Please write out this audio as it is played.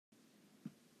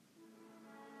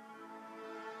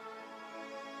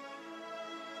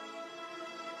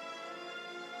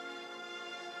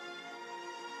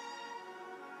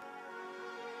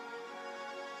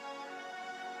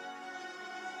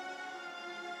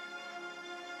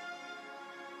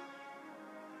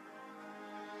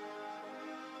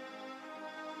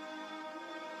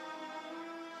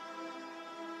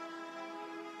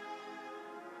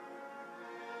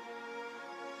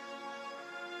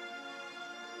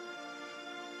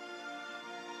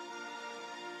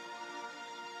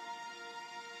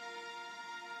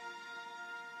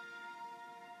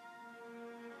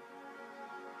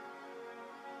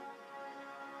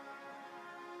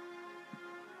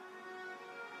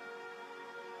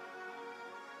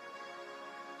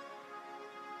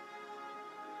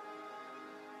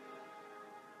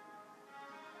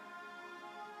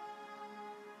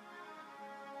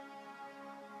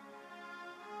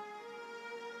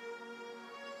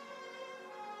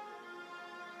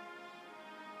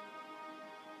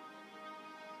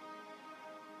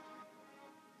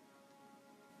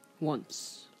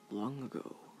Once, long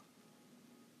ago,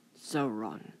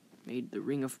 Sauron made the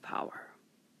Ring of Power.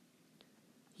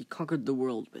 He conquered the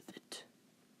world with it.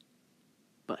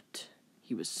 But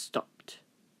he was stopped.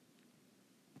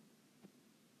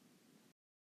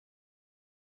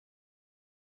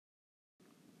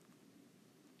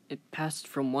 It passed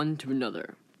from one to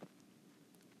another,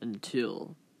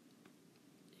 until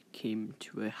it came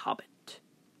to a hobbit.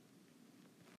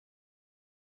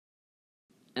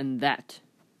 And that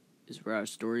is where our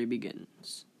story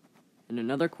begins. In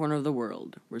another corner of the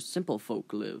world, where simple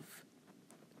folk live.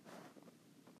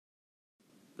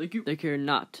 Thank you. They care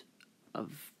not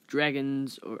of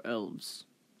dragons or elves,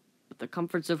 but the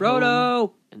comforts of Frodo!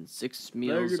 home and 6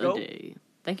 meals you a go. day.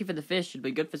 Thank you for the fish. It'll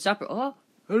be good for supper. Oh,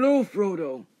 Hello,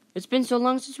 Frodo. it's been so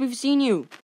long since we've seen you.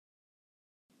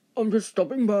 I'm just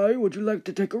stopping by. Would you like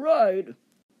to take a ride?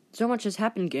 So much has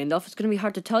happened, Gandalf. It's going to be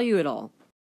hard to tell you it all.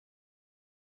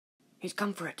 He's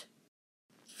come for it.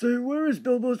 Say, where is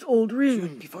Bilbo's old ring?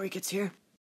 Soon, before he gets here.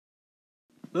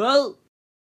 Well.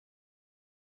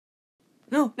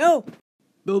 No!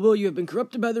 Bilbo, you have been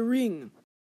corrupted by the ring.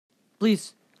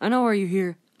 Please, I know why you're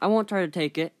here. I won't try to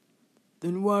take it.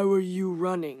 Then why were you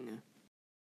running?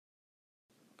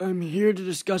 I'm here to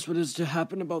discuss what is to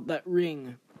happen about that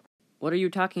ring. What are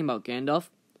you talking about, Gandalf?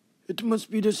 It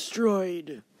must be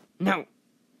destroyed. No.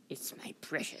 It's my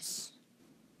precious.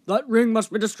 That ring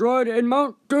must be destroyed in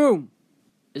Mount Doom.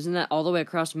 Isn't that all the way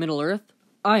across Middle-earth?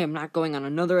 I am not going on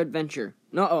another adventure.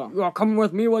 Nuh-uh. You are coming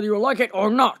with me whether you like it or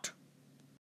not.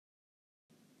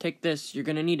 Take this. You're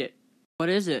gonna need it. What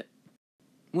is it?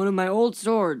 One of my old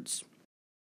swords.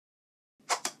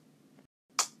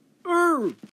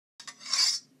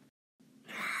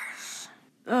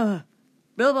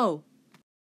 Bilbo!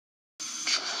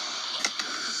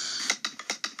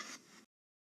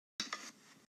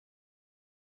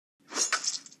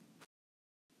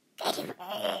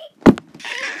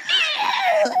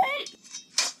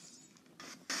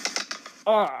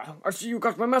 I see you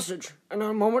got my message, and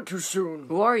a moment too soon.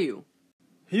 Who are you?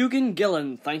 Hugin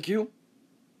Gillen, thank you.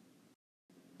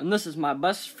 And this is my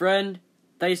best friend,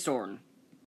 Theosorn.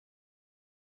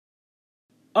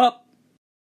 Up!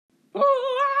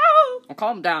 Oh,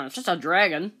 calm down, it's just a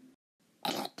dragon.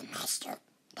 I let the master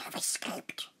have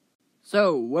escaped.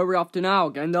 So, where are we off to now,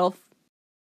 Gandalf?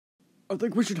 I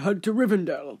think we should head to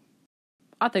Rivendell.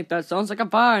 I think that sounds like a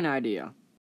fine idea.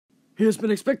 He has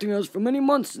been expecting us for many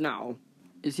months now.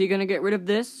 Is he gonna get rid of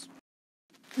this?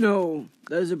 No,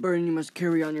 that is a burden you must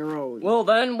carry on your own. Well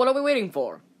then, what are we waiting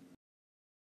for?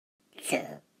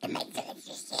 So, in my village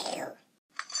is you.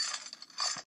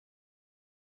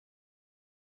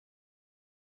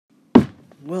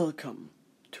 Welcome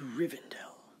to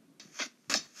Rivendell.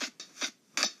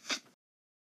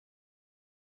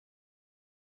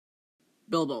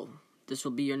 Bilbo, this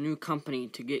will be your new company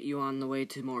to get you on the way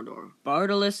to Mordor.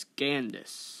 Bartolus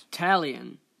Gandus,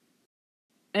 Talion,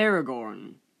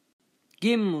 Aragorn,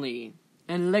 Gimli,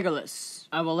 and Legolas.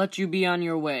 I will let you be on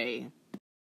your way.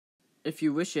 If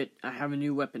you wish it, I have a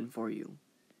new weapon for you.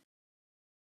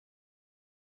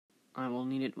 I will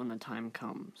need it when the time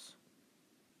comes.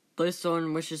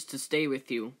 Theosorn wishes to stay with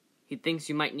you. He thinks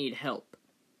you might need help.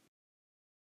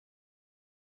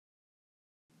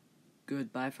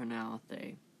 Goodbye for now,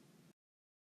 Thay.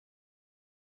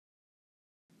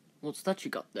 What's that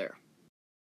you got there?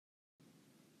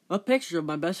 A picture of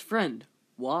my best friend.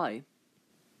 Why?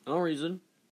 No reason.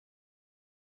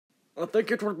 I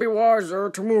think it would be wiser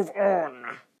to move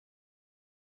on.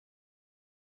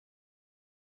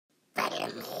 Follow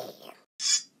me.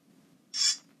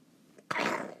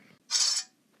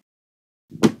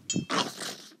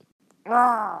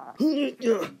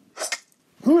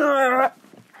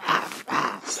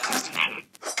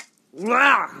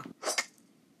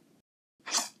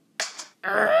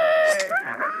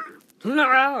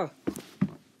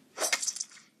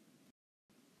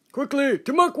 Quickly,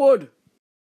 to Mirkwood!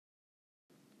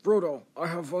 Frodo, I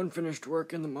have unfinished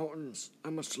work in the mountains. I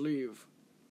must leave.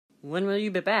 When will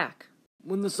you be back?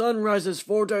 When the sun rises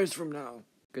 4 days from now.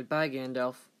 Goodbye,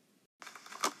 Gandalf.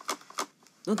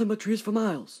 Nothing but trees for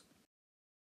miles.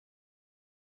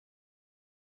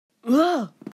 Ah!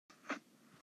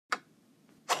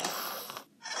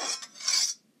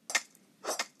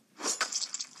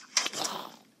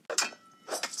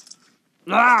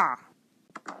 Ah!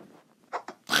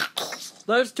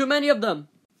 There's too many of them.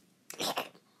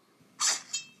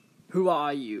 Who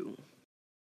are you?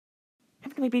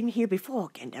 Haven't we been here before,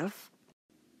 Gandalf?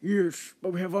 Yes,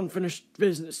 but we have unfinished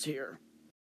business here.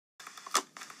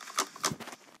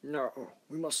 No,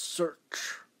 we must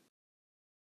search.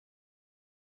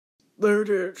 There it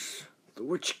is, the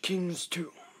Witch King's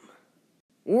tomb.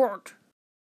 What?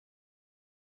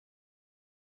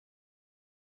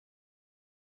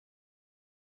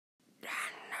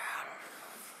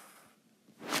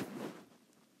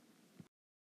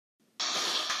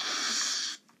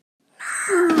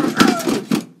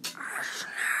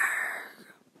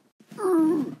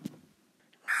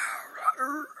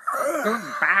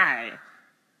 Goodbye.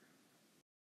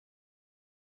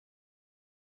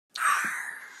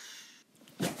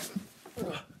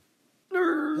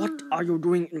 What are you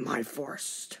doing in my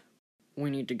forest? We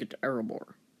need to get to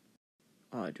Erebor.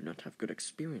 I do not have good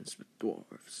experience with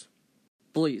dwarves.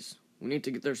 Please, we need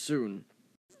to get there soon.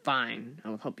 Fine, I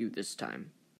will help you this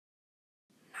time.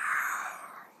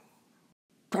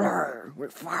 Brr, we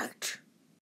fight.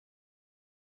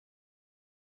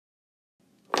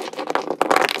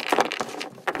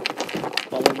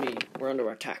 Follow me, we're under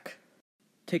attack.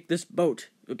 Take this boat,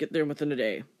 you'll get there within a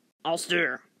day. I'll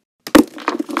steer.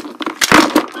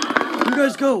 You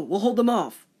guys go, we'll hold them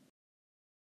off.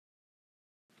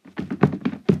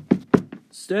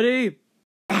 Steady!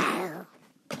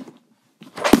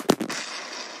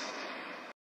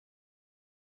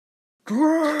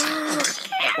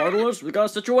 Bartolus, we got a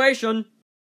situation!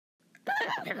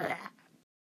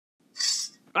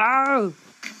 Ah!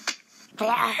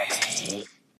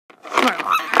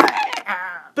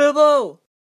 Bilbo!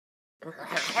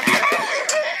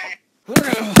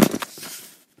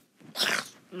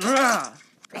 No!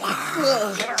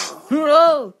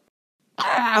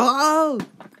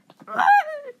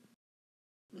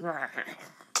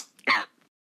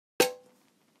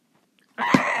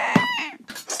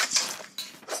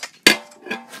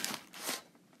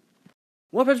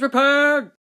 Weapons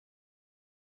prepared!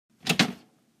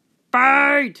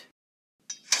 Fight!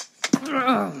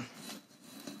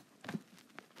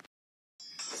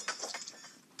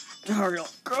 Ariel,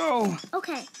 go!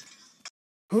 Okay.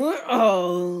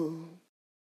 Oh.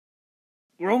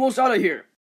 We're almost out of here.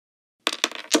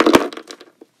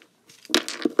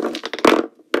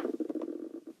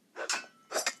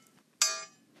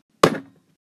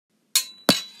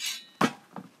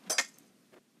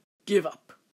 Give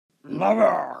up.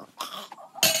 Never.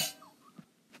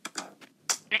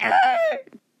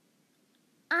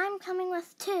 I'm coming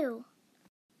with two.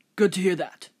 Good to hear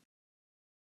that.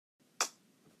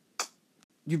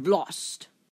 You've lost.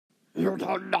 You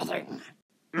done nothing.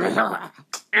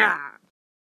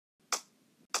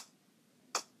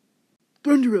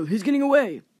 Thunderil, he's getting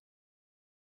away.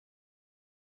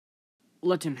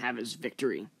 Let him have his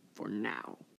victory for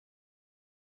now.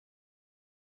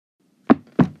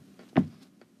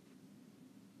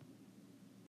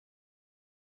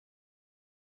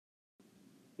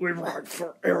 We ride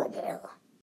for Erebor.